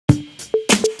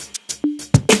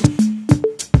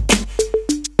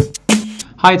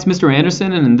Hi, it's Mr.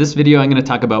 Andersen, and in this video I'm going to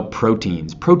talk about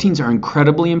proteins. Proteins are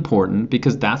incredibly important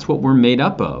because that's what we're made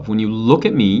up of. When you look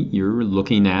at me, you're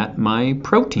looking at my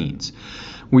proteins.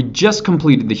 We just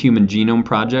completed the Human Genome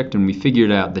Project and we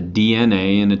figured out the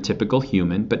DNA in a typical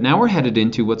human, but now we're headed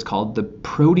into what's called the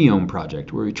Proteome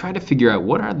Project, where we try to figure out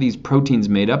what are these proteins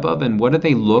made up of and what do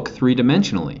they look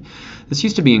three-dimensionally. This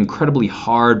used to be an incredibly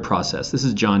hard process. This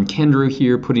is John Kendrew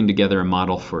here putting together a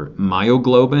model for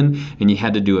myoglobin, and you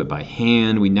had to do it by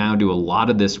hand. We now do a lot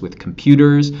of this with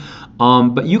computers,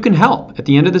 but you can help. At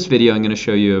the end of this video, I'm going to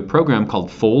show you a program called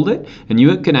Foldit, and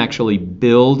you can actually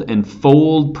build and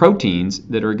fold proteins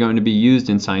that are going to be used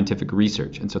in scientific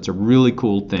research. And so it's a really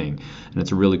cool thing, and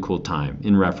it's a really cool time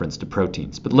in reference to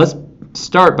proteins. But let's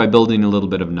start by building a little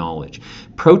bit of knowledge.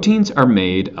 Proteins are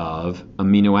made of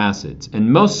amino acids,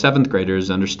 and most 7th graders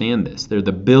understand this. They're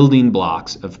the building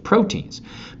blocks of proteins.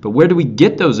 But where do we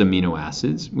get those amino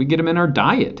acids? We get them in our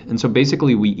diet. And so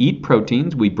basically we eat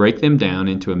proteins, we break them down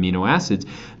into amino acids,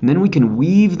 and then we can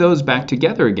weave those back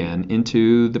together again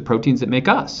into the proteins that make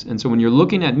us. And so when you're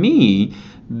looking at me,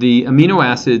 the amino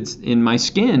acids in my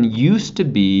skin used to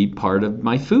be part of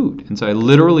my food. And so I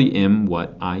literally am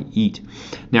what I eat.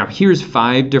 Now here's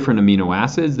 5 different amino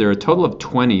acids. There are a total of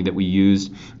 20 that we use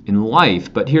in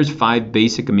life, but here's 5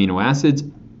 basic amino acids.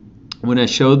 When I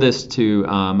show this to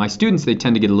my students, they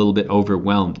tend to get a little bit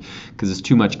overwhelmed because it's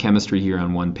too much chemistry here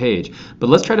on one page. But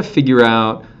let's try to figure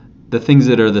out the things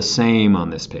that are the same on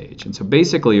this page. And so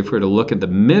basically, if we were to look at the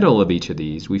middle of each of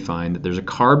these, we find that there's a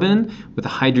carbon with a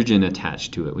hydrogen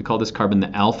attached to it. We call this carbon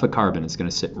the alpha carbon. It's going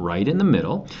to sit right in the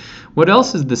middle. What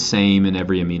else is the same in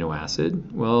every amino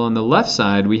acid? Well, on the left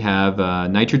side, we have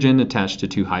nitrogen attached to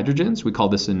 2 hydrogens. We call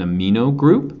this an amino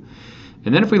group.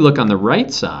 And then if we look on the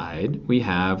right side, we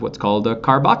have what's called a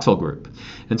carboxyl group.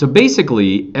 And so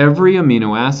basically, every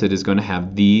amino acid is going to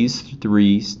have these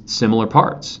 3 similar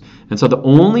parts. And so the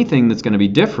only thing that's going to be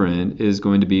different is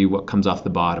going to be what comes off the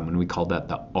bottom, and we call that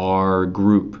the R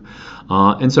group.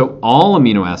 And so all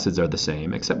amino acids are the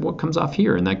same except what comes off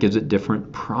here, and that gives it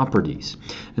different properties.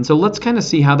 And so let's kind of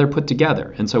see how they're put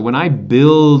together. And so when I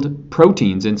build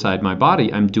proteins inside my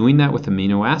body, I'm doing that with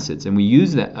amino acids, and we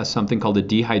use that as something called a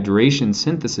dehydration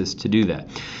synthesis to do that.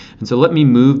 And so let me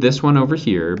move this one over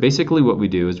here. Basically what we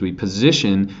do is we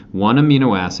position one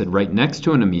amino acid right next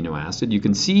to an amino acid. You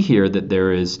can see here that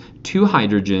there is 2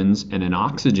 hydrogens and an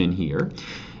oxygen here.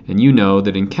 And you know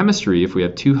that in chemistry, if we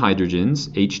have 2 hydrogens,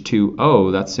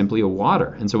 H2O, that's simply a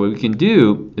water. And so what we can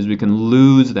do is we can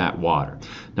lose that water.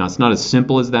 Now, it's not as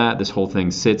simple as that. This whole thing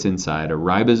sits inside a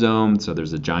ribosome, so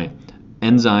there's a giant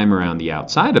enzyme around the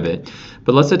outside of it.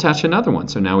 But let's attach another one.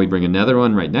 So now we bring another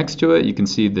one right next to it. You can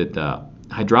see that the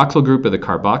hydroxyl group or the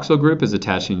carboxyl group is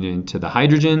attaching into the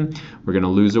hydrogen. We're going to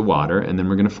lose a water, and then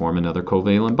we're going to form another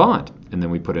covalent bond. And then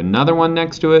we put another one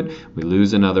next to it. We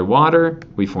lose another water.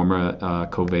 We form a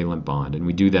covalent bond. And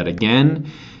we do that again.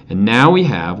 And now we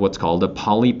have what's called a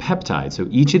polypeptide. So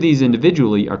each of these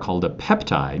individually are called a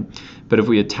peptide. But if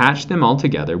we attach them all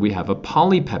together, we have a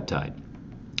polypeptide.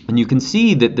 And you can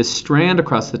see that this strand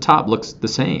across the top looks the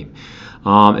same.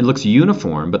 It looks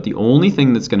uniform, but the only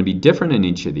thing that's going to be different in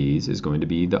each of these is going to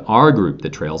be the R group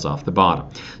that trails off the bottom.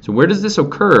 So where does this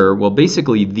occur? Well,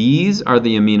 basically, these are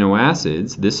the amino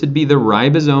acids. This would be the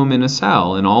ribosome in a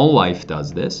cell, and all life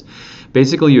does this.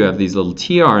 Basically, you have these little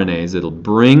tRNAs that'll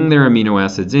bring their amino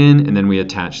acids in, and then we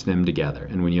attach them together.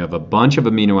 And when you have a bunch of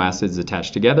amino acids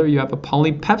attached together, you have a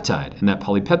polypeptide, and that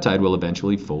polypeptide will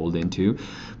eventually fold into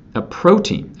a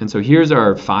protein. And so here's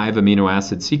our 5 amino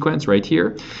acid sequence right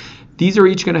here. These are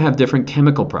each going to have different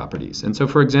chemical properties. And so,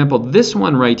 for example, this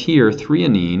one right here,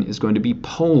 threonine, is going to be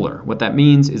polar. What that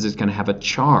means is it's going to have a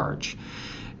charge.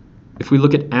 If we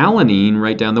look at alanine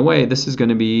right down the way, this is going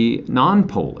to be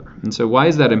nonpolar. And so why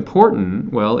is that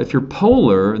important? Well, if you're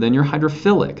polar, then you're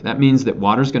hydrophilic. That means that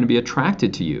water is going to be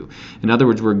attracted to you. In other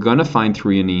words, we're going to find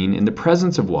threonine in the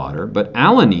presence of water, but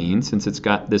alanine, since it's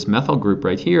got this methyl group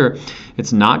right here,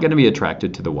 it's not going to be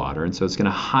attracted to the water, and so it's going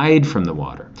to hide from the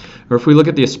water. Or if we look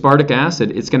at the aspartic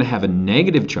acid, it's going to have a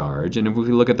negative charge, and if we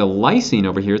look at the lysine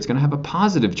over here, it's going to have a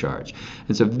positive charge.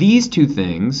 And so if these 2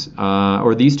 things,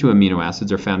 or these 2 amino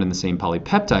acids are found in the same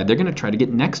polypeptide, they're going to try to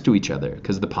get next to each other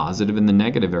because the positive and the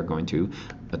negative are going to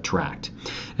attract.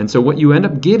 And so what you end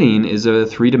up getting is a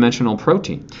 3-dimensional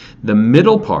protein. The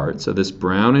middle part, so this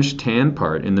brownish tan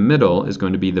part in the middle, is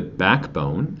going to be the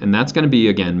backbone, and that's going to be,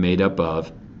 again, made up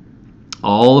of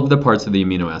all of the parts of the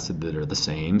amino acid that are the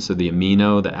same, so the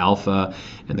amino, the alpha,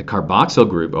 and the carboxyl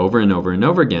group over and over and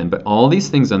over again, but all these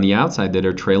things on the outside that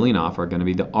are trailing off are going to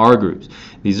be the R groups.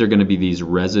 These are going to be these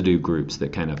residue groups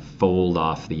that kind of fold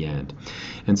off the end.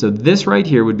 And so this right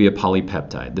here would be a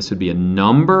polypeptide. This would be a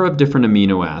number of different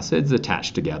amino acids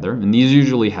attached together, and these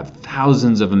usually have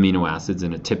thousands of amino acids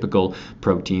in a typical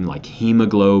protein, like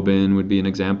hemoglobin would be an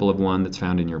example of one that's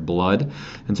found in your blood.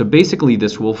 And so basically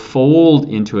this will fold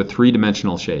into a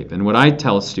three-dimensional shape. And what I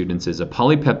tell students is a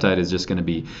polypeptide is just going to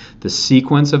be the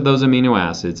sequence of those amino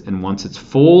acids, and once it's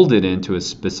folded into a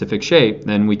specific shape,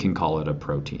 then we can call it a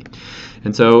protein.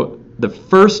 And so the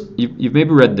first, you've maybe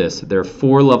read this, there are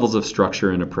 4 levels of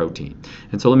structure in a protein.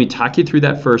 And so let me talk you through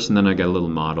that first, and then I got a little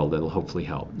model that'll hopefully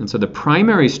help. And so the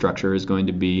primary structure is going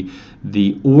to be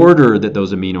the order that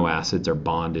those amino acids are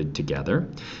bonded together.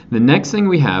 The next thing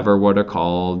we have are what are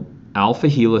called alpha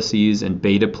helices and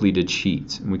beta pleated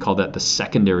sheets, and we call that the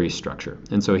secondary structure.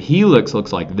 And so a helix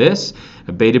looks like this.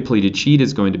 A beta pleated sheet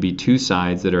is going to be 2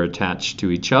 sides that are attached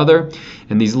to each other,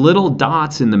 and these little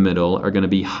dots in the middle are going to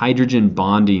be hydrogen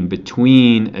bonding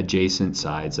between adjacent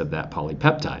sides of that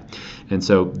polypeptide. And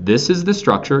so this is the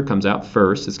structure. It comes out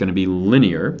first. It's going to be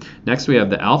linear. Next we have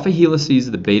the alpha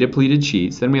helices, the beta pleated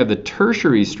sheets. Then we have the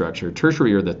tertiary structure.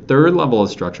 Tertiary, or the third level of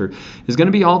structure, is going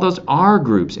to be all those R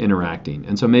groups interacting.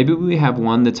 And so maybe we have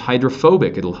one that's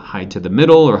hydrophobic. It'll hide to the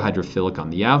middle, or hydrophilic on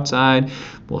the outside.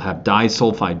 We'll have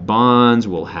disulfide bonds.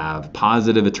 We'll have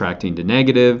positive attracting to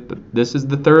negative. But this is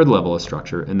the third level of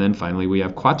structure. And then finally we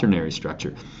have quaternary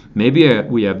structure. Maybe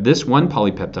we have this one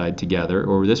polypeptide together,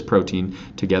 or this protein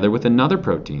together with another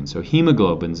protein. So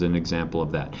hemoglobin is an example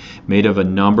of that, made of a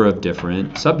number of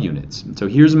different subunits. And so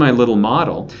here's my little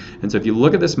model. And so if you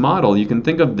look at this model, you can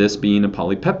think of this being a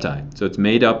polypeptide. So it's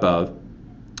made up of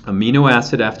amino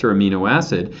acid after amino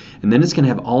acid, and then it's going to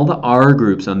have all the R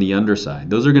groups on the underside.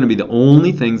 Those are going to be the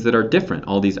only things that are different,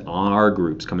 all these R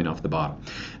groups coming off the bottom.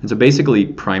 And so basically,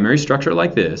 primary structure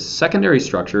like this. Secondary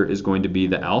structure is going to be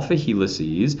the alpha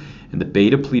helices and the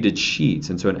beta pleated sheets.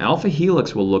 And so an alpha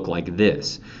helix will look like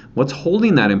this. What's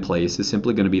holding that in place is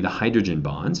simply going to be the hydrogen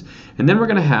bonds. And then we're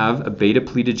going to have a beta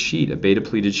pleated sheet. A beta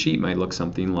pleated sheet might look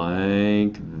something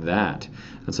like that.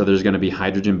 And so there's going to be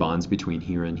hydrogen bonds between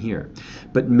here and here.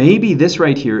 But maybe this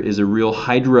right here is a real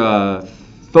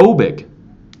hydrophobic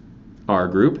R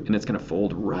group, and it's going to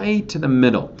fold right to the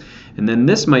middle. And then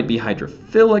this might be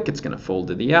hydrophilic. It's going to fold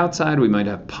to the outside. We might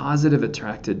have positive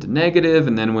attracted to negative,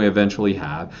 and then we eventually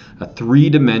have a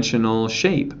three-dimensional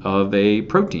shape of a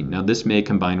protein. Now this may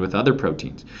combine with other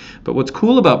proteins. But what's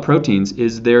cool about proteins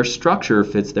is their structure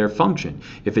fits their function.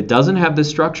 If it doesn't have this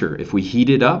structure, if we heat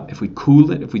it up, if we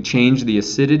cool it, if we change the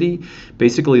acidity,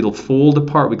 basically it'll fold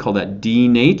apart. We call that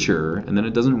denature, and then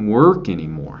it doesn't work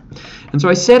anymore. And so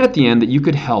I said at the end that you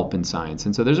could help in science.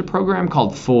 And so there's a program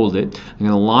called Foldit. I'm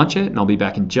going to launch it, and I'll be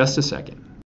back in just a second.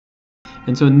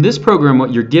 And so in this program,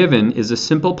 what you're given is a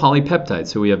simple polypeptide.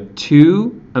 So we have 2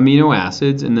 amino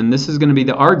acids, and then this is going to be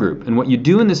the R group. And what you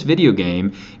do in this video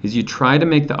game is you try to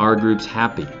make the R groups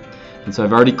happy. And so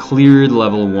I've already cleared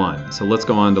level 1. So let's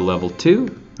go on to level 2.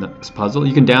 This puzzle.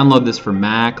 You can download this for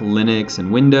Mac, Linux, and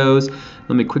Windows.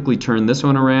 Let me quickly turn this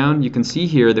one around. You can see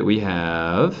here that we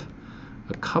have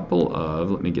a couple of,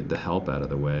 let me get the help out of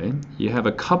the way. You have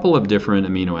a couple of different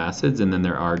amino acids, and then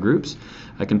there are groups.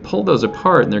 I can pull those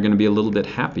apart, and they're going to be a little bit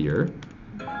happier.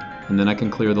 And then I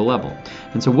can clear the level.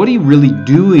 And so what are you really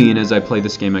doing as I play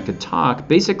this game? I could talk.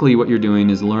 Basically what you're doing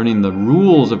is learning the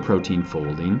rules of protein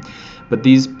folding. But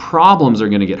these problems are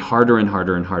going to get harder and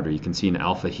harder and harder. You can see an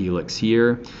alpha helix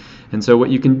here. And so what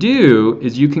you can do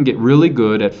is you can get really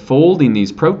good at folding these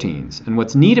proteins. And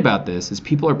what's neat about this is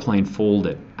people are playing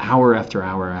Foldit hour after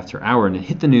hour after hour. And it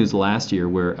hit the news last year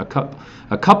where a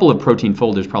couple of protein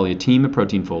folders, probably a team of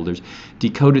protein folders,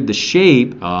 decoded the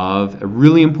shape of a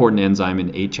really important enzyme in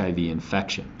HIV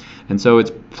infection. And so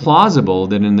it's plausible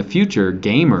that in the future,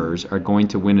 gamers are going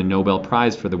to win a Nobel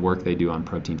Prize for the work they do on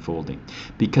protein folding.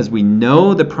 Because we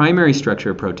know the primary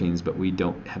structure of proteins, but we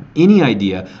don't have any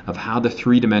idea of how the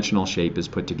three-dimensional shape is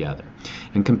put together.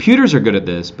 And computers are good at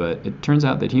this, but it turns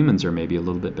out that humans are maybe a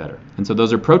little bit better. And so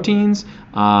those are proteins,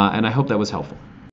 and I hope that was helpful.